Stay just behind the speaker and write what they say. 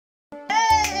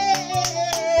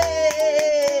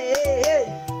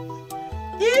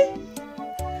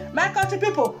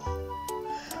people.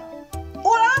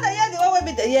 Una the year the one will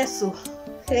be the yes so.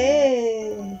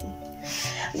 Hey.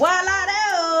 Wahala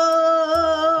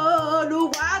do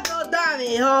do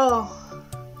dami ho.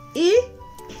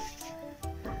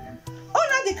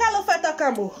 Una the calo feta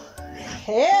cambo.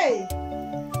 Hey.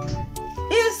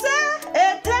 He say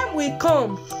a time will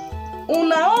come.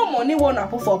 Una own money wanna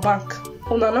put for bank.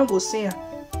 Una no go see her.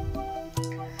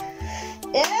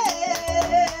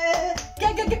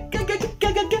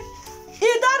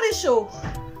 Is that ratio?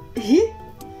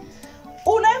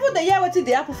 Una even the year wetin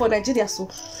dey happen for Nigeria so.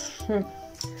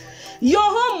 Your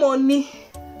home money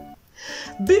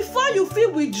before you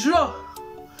fit withdraw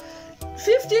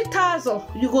 50,000,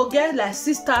 you go get like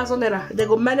 6,000 naira. They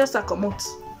go minus a comot.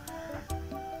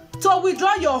 So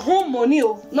withdraw your home money,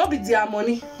 oh, not be their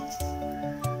money.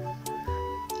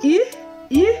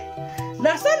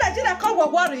 Now so Nigeria come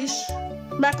worrish,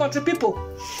 my country people.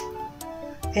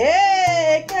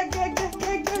 Hey,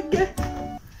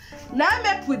 now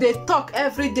make we dey talk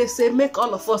every day, say make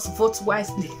all of us vote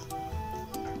wisely.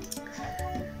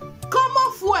 Come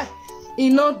off where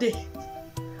in no day.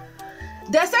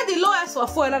 They said the lowest for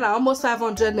fuel na almost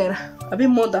 500 naira. A bit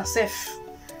more than safe,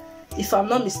 if I'm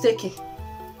not mistaken.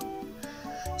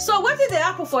 So what did they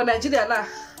happen for Nigeria now?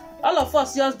 All of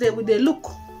us just there with the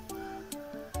look.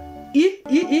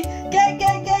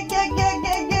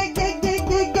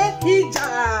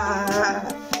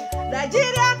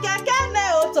 Nigeria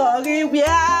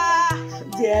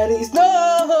there is no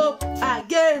hope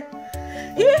again.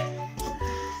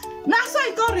 Now so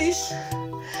it got rich.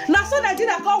 Now so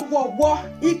Nigeria got war.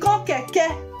 It got keke.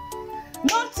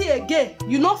 Nothing again.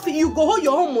 You go hold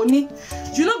your own money.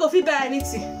 You not go fit buy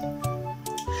anything.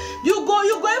 You go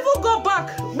even go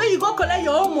back. When you go collect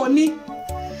your own money,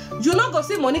 you not go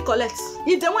see money collect.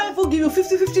 If they want even give you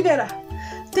 50 naira,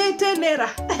 10 naira.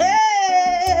 Hey!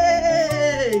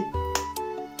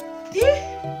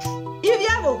 If you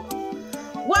have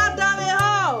what damn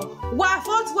how, what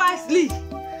vote wisely.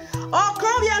 Or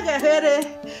come here,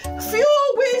 few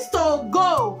weeks to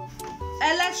go.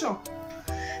 Election.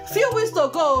 Few weeks to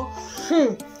go.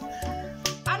 I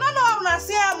don't know how to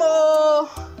see him.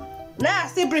 Now I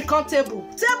still bring on table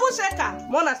shaker.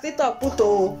 Mona still talk put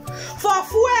for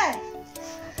fuel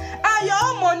and your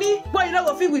own money, but you don't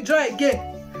go fit withdraw again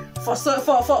for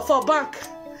bank.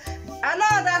 I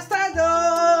don't understand.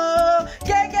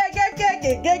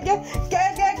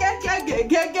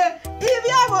 If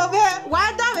you have over here, why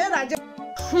don't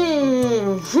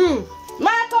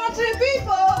my country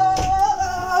people,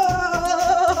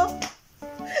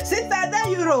 sister there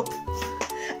Europe,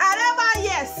 I never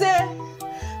hear say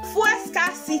fuel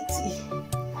scarcity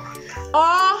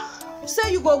or say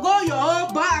you go your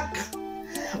own bank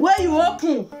where you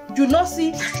open, you not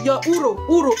see your euro.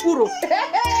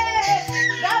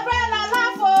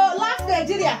 Laugh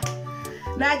Nigeria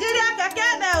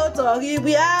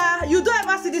you don't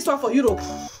ever see this one for Europe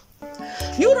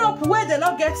where they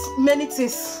not get many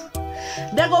things.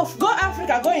 They go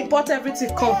Africa, go import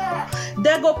everything come.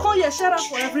 They go call your share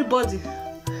for everybody.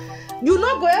 You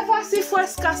not go ever see fuel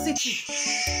scarcity.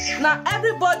 Now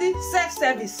everybody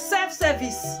self-service.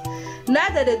 Now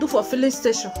that they do for filling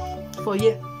station for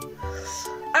you.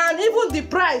 And even the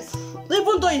price,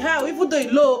 even though it high, even though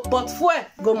it low, but fuel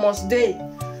go must day.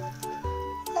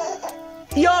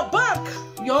 Your bank,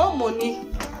 your own money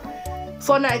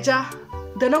for Naija,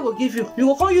 they not go give you. You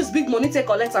go come use big money take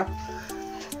collect am.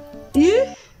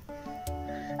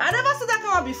 I never see that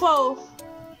come out before.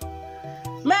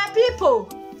 My people.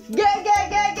 It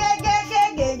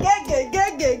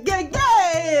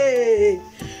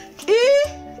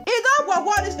don't work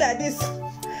like this.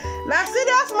 Now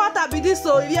serious matter be this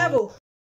so if you ever